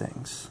for these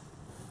things?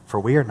 For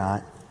we are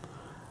not,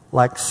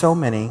 like so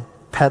many,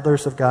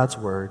 peddlers of God's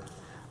word,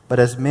 but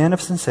as men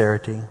of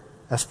sincerity,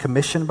 as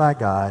commissioned by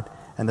God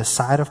and the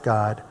sight of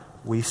God,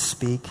 we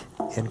speak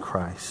in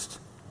Christ.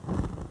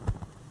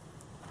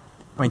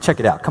 I mean, check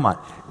it out. Come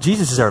on.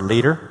 Jesus is our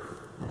leader.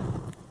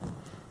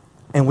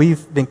 And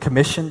we've been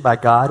commissioned by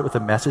God with a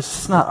message.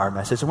 It's not our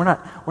message. And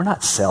we're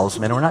not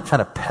salesmen. We're not trying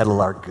to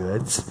peddle our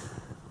goods.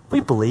 We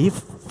believe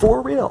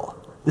for real.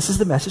 This is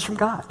the message from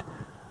God.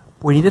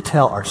 We need to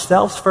tell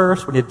ourselves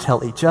first. We need to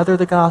tell each other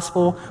the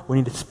gospel. We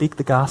need to speak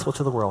the gospel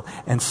to the world.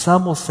 And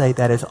some will say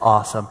that is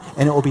awesome.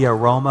 And it will be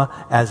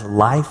aroma as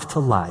life to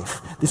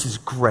life. This is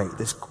great.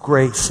 This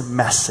grace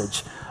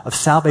message of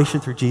salvation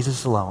through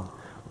Jesus alone.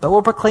 But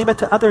we'll proclaim it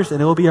to others,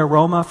 and it will be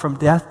aroma from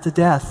death to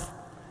death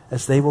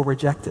as they will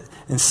reject it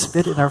and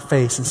spit in our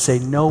face and say,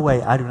 no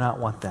way, I do not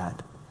want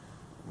that.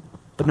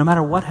 But no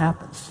matter what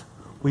happens,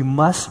 we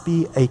must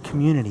be a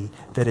community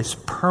that is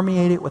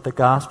permeated with the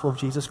gospel of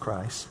Jesus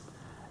Christ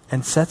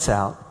and sets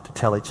out to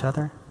tell each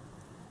other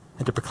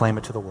and to proclaim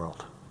it to the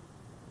world.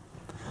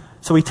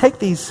 So we take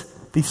these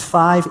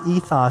 5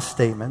 ethos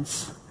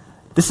statements.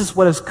 This is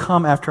what has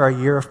come after our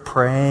year of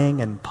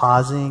praying and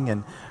pausing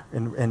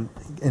and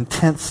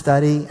intense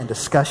study and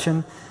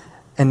discussion.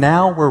 And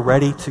now we're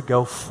ready to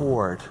go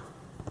forward.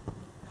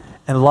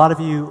 And a lot of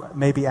you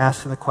may be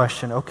asking the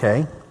question,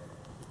 okay,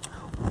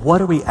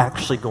 what are we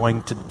actually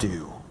going to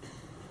do?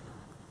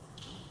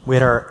 We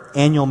had our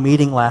annual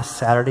meeting last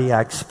Saturday.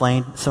 I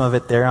explained some of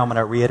it there. I'm going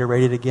to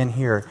reiterate it again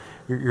here.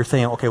 You're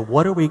saying, okay,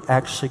 what are we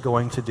actually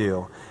going to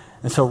do?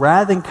 And so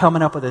rather than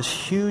coming up with this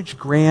huge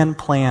grand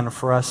plan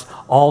for us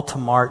all to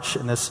march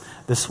in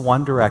this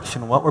one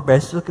direction, what we're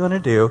basically going to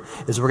do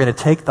is we're going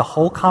to take the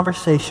whole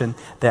conversation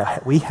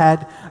that we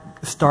had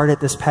started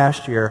this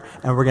past year,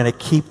 and we're going to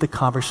keep the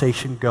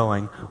conversation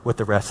going with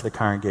the rest of the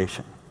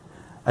congregation.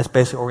 That's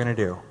basically what we're going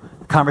to do.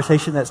 The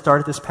conversation that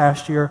started this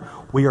past year,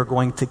 we are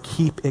going to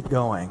keep it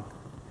going.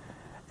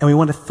 And we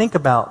want to think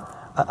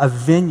about a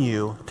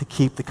venue to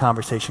keep the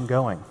conversation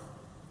going.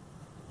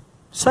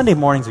 Sunday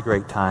morning's a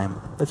great time,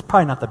 but it's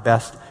probably not the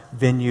best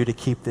venue to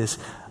keep this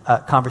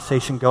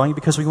conversation going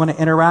because we want to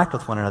interact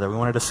with one another. We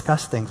want to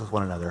discuss things with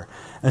one another.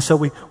 And so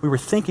we were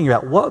thinking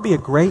about what would be a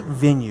great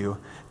venue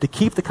to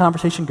keep the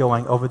conversation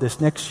going over this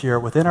next year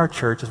within our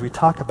church as we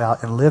talk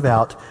about and live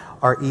out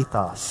our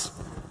ethos.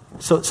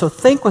 So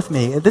think with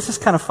me. This is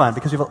kind of fun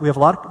because we have a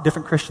lot of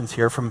different Christians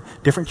here from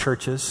different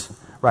churches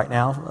right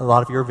now. A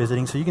lot of you are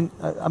visiting, so you can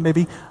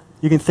maybe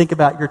you can think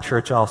about your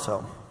church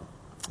also.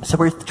 So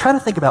we're trying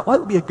to think about what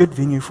would be a good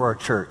venue for our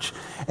church.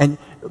 And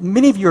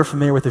many of you are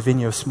familiar with the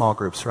venue of small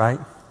groups, right?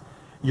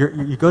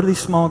 You go to these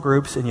small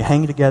groups and you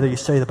hang together, you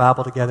study the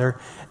Bible together.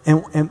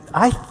 And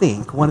I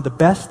think one of the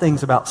best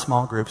things about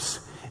small groups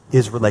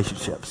is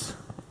relationships.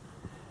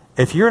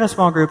 If you're in a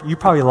small group, you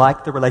probably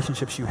like the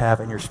relationships you have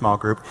in your small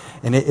group.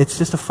 And it's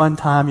just a fun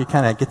time. You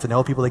kind of get to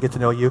know people, they get to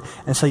know you.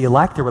 And so you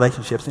like the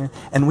relationships.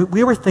 And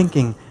we were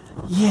thinking,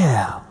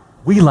 yeah,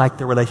 we like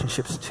the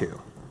relationships too.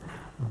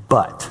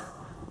 But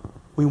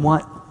we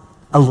want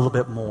a little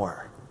bit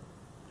more.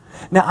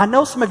 Now, I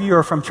know some of you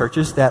are from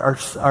churches that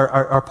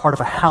are part of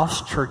a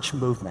house church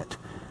movement.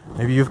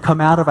 Maybe you've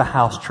come out of a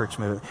house church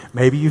movement.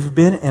 Maybe you've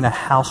been in a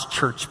house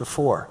church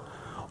before.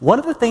 One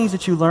of the things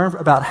that you learn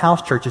about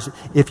house churches,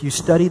 if you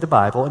study the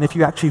Bible, and if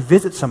you actually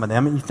visit some of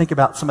them, and you think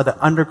about some of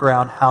the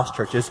underground house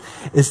churches,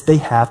 is they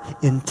have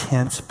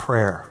intense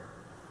prayer.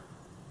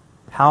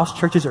 House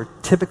churches are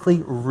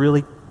typically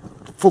really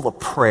full of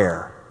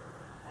prayer.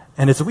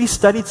 And as we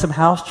studied some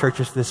house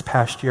churches this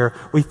past year,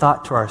 we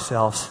thought to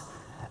ourselves,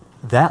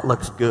 that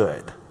looks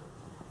good.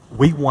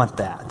 We want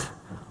that.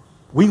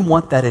 We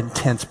want that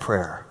intense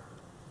prayer.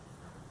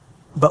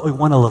 But we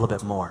want a little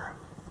bit more.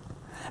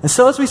 And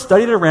so as we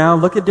studied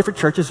around, looked at different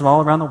churches from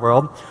all around the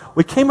world,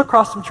 we came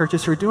across some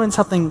churches who are doing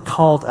something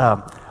called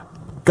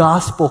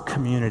gospel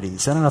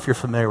communities. I don't know if you're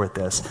familiar with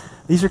this.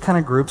 These are kind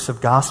of groups of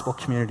gospel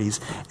communities.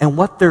 And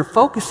what they're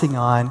focusing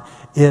on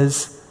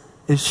is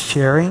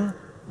sharing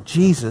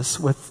Jesus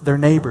with their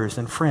neighbors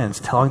and friends,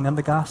 telling them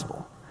the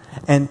gospel.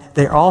 And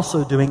they're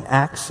also doing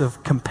acts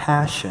of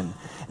compassion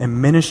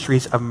and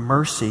ministries of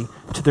mercy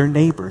to their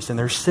neighbors in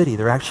their city.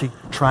 They're actually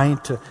trying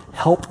to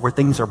help where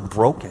things are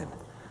broken.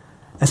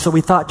 And so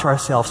we thought to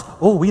ourselves,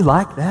 oh, we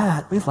like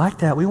that. We like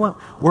that.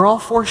 We're all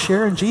for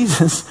sharing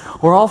Jesus.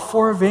 We're all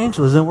for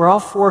evangelism. We're all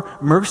for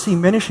mercy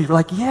ministry. We're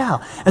like,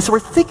 yeah. And so we're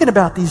thinking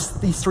about these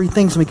three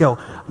things, and we go,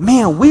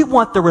 man, we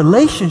want the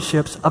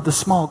relationships of the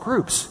small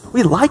groups.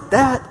 We like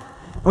that.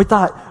 And we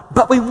thought,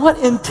 but we want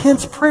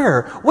intense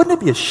prayer. Wouldn't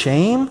it be a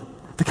shame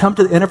to come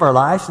to the end of our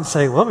lives and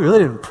say, well, we really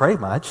didn't pray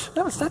much?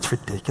 That's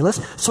ridiculous.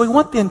 So we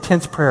want the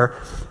intense prayer.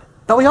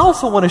 But we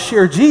also want to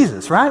share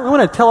Jesus, right? We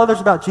want to tell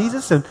others about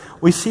Jesus, and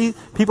we see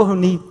people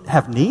who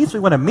have needs. We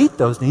want to meet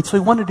those needs, so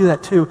we want to do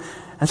that too.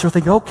 And so we're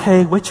thinking,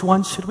 okay, which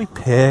ones should we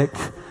pick?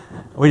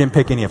 We didn't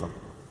pick any of them.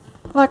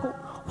 We're like,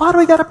 why do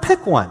we got to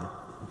pick one?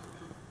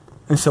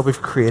 And so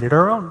we've created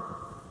our own.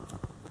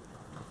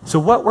 So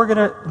what we're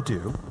going to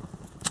do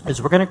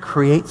is we're going to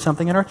create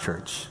something in our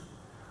church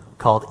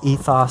called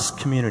Ethos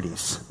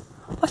Communities.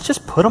 Let's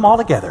just put them all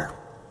together.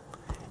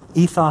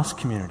 Ethos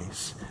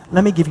Communities.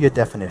 Let me give you a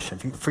definition.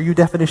 For you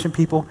definition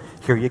people,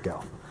 here you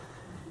go.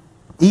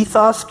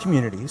 Ethos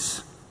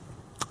communities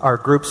are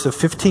groups of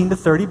 15 to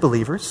 30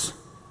 believers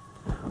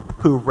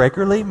who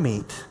regularly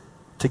meet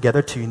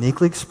together to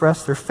uniquely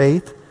express their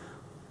faith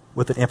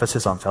with an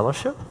emphasis on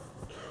fellowship,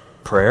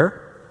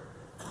 prayer,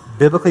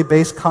 biblically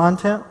based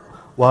content,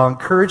 while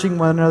encouraging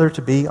one another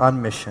to be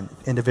on mission,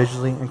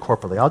 individually and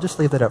corporately. I'll just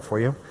leave that up for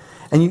you.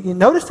 And you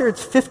notice there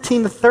it's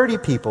 15 to 30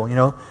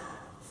 people,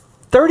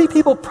 30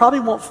 people probably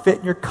won't fit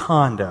in your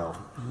condo.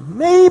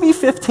 Maybe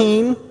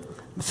 15.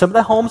 Some of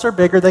the homes are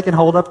bigger. They can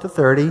hold up to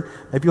 30.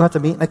 Maybe you'll have to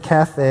meet in a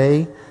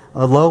cafe. On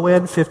the low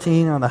end,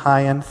 15. On the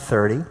high end,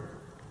 30.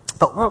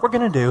 But what we're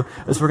going to do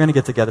is we're going to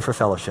get together for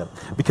fellowship.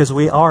 Because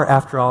we are,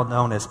 after all,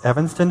 known as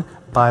Evanston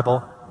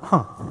Bible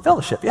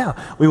Fellowship.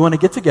 Yeah. We want to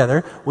get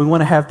together. We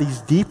want to have these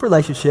deep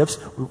relationships.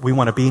 We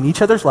want to be in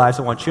each other's lives.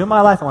 I want you in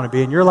my life. I want to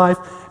be in your life.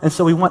 And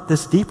so we want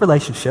this deep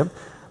relationship.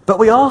 But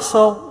we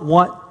also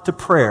want to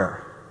pray.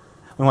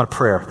 We want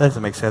prayer. That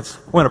doesn't make sense.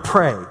 We want to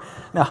pray.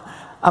 Now,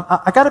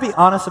 I got to be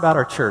honest about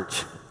our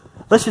church.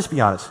 Let's just be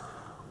honest.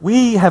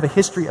 We have a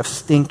history of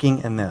stinking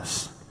in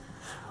this.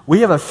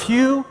 We have a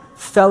few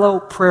fellow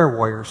prayer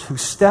warriors who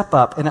step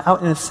up and,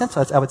 in a sense,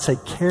 I would say,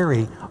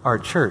 carry our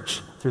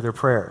church through their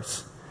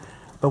prayers.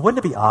 But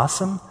wouldn't it be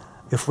awesome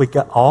if we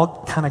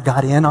all kind of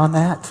got in on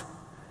that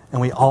and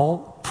we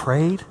all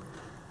prayed?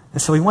 And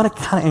so we want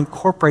to kind of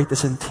incorporate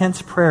this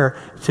intense prayer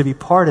to be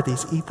part of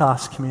these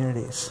ethos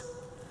communities.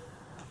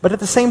 But at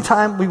the same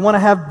time, we want to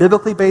have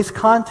biblically based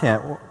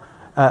content.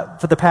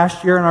 For the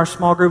past year in our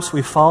small groups,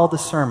 we followed the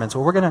sermons.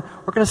 Well, we're going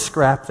to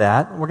scrap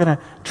that. We're going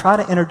to try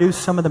to introduce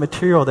some of the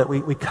material that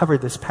we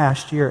covered this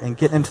past year and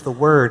get into the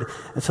Word,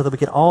 and so that we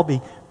can all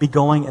be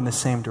going in the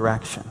same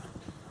direction.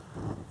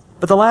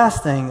 But the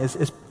last thing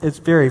is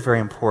very,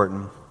 very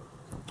important.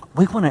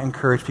 We want to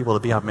encourage people to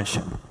be on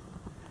mission.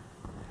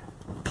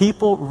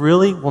 People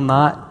really will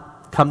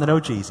not come to know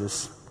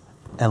Jesus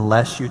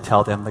unless you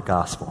tell them the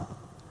gospel.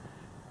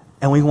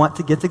 And we want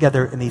to get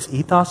together in these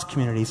ethos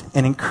communities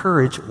and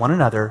encourage one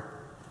another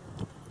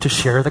to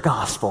share the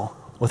gospel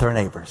with our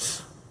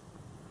neighbors.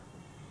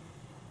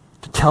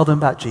 To tell them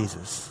about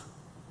Jesus.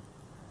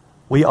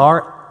 We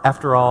are,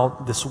 after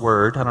all, this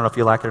word, I don't know if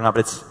you like it or not,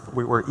 but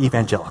we're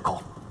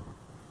evangelical.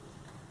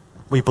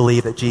 We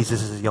believe that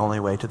Jesus is the only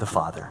way to the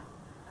Father.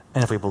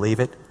 And if we believe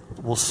it,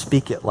 we'll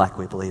speak it like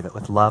we believe it,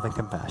 with love and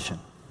compassion.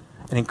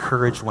 And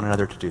encourage one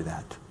another to do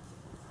that.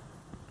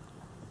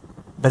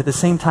 But at the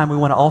same time, we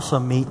want to also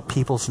meet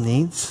people's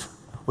needs.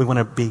 We want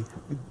to be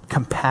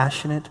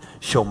compassionate,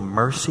 show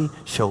mercy,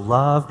 show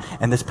love.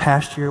 And this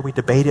past year, we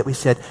debated, we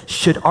said,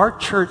 should our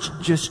church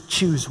just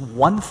choose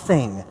one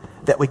thing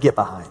that we get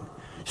behind?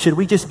 Should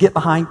we just get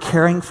behind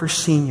caring for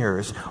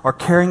seniors, or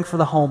caring for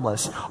the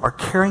homeless, or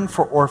caring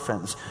for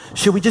orphans?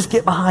 Should we just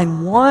get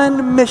behind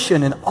one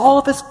mission and all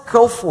of us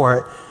go for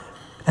it?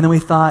 And then we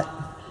thought,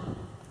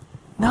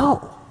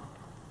 no.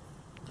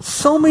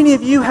 So many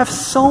of you have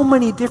so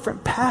many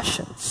different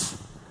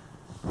passions.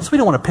 So we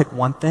don't want to pick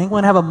one thing. We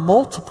want to have a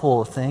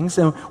multiple of things.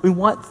 And we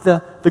want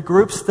the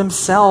groups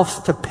themselves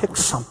to pick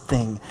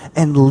something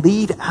and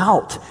lead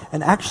out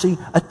and actually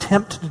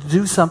attempt to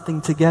do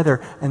something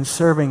together in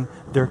serving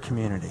their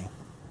community.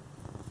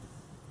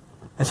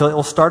 And so it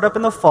will start up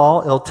in the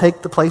fall. It'll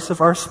take the place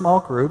of our small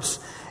groups.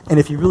 And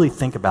if you really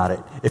think about it,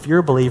 if you're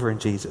a believer in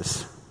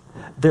Jesus,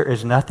 there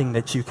is nothing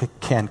that you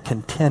can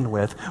contend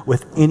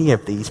with any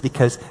of these,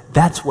 because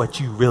that's what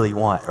you really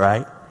want,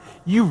 right?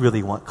 You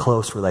really want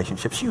close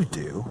relationships. You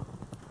do.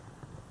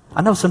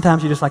 I know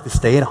sometimes you just like to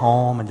stay at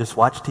home and just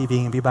watch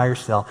TV and be by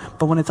yourself.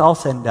 But when it's all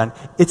said and done,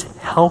 it's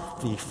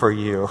healthy for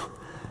you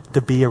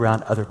to be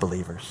around other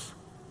believers.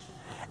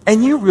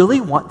 And you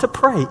really want to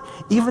pray.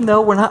 Even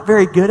though we're not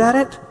very good at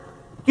it,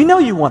 you know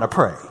you want to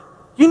pray.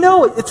 You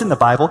know it's in the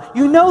Bible.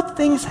 You know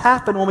things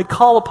happen when we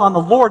call upon the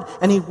Lord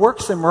and He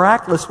works in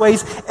miraculous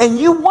ways. And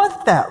you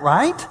want that,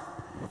 right?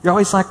 You're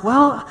always like,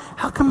 well,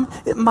 how come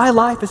my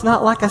life is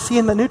not like I see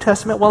in the New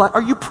Testament? Well,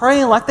 are you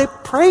praying like they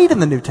prayed in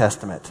the New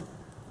Testament?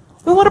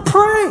 We want to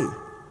pray.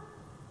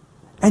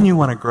 and you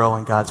want to grow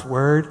in God's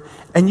Word,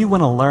 and you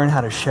want to learn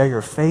how to share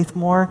your faith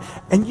more,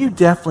 and you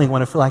definitely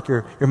want to feel like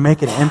you're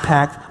making an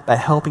impact by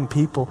helping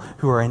people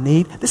who are in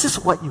need, this is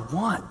what you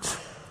want.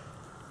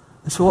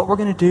 And so what we're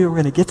going to do, we're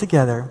going to get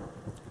together,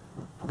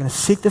 we're going to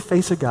seek the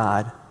face of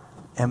God,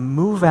 and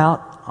move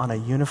out on a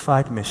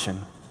unified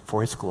mission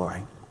for His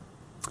glory.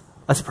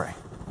 Let's pray.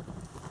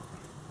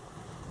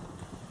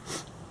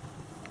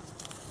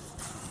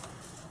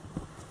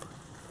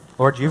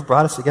 Lord, you've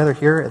brought us together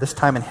here at this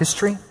time in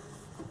history,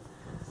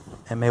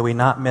 and may we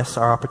not miss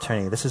our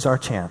opportunity. This is our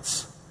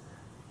chance.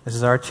 This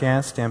is our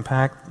chance to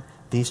impact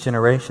these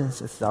generations.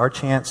 This is our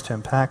chance to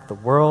impact the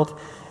world.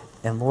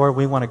 And Lord,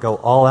 we want to go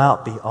all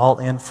out, be all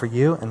in for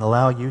you, and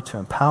allow you to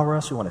empower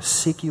us. We want to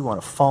seek you. We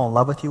want to fall in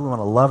love with you. We want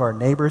to love our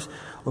neighbors.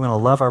 We want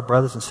to love our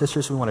brothers and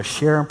sisters. We want to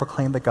share and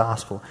proclaim the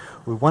gospel.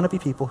 We want to be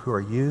people who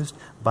are used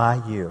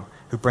by you,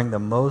 who bring the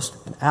most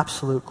and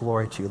absolute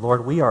glory to you.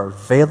 Lord, we are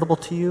available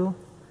to you.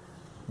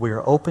 We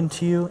are open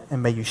to you,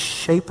 and may you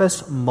shape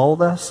us,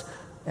 mold us,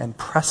 and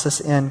press us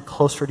in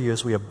closer to you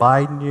as we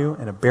abide in you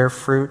and bear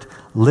fruit.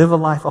 Live a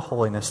life of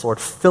holiness. Lord,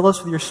 fill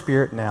us with your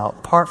Spirit now.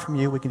 Apart from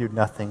you, we can do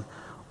nothing.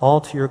 All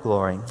to your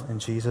glory. In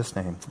Jesus'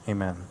 name,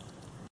 amen.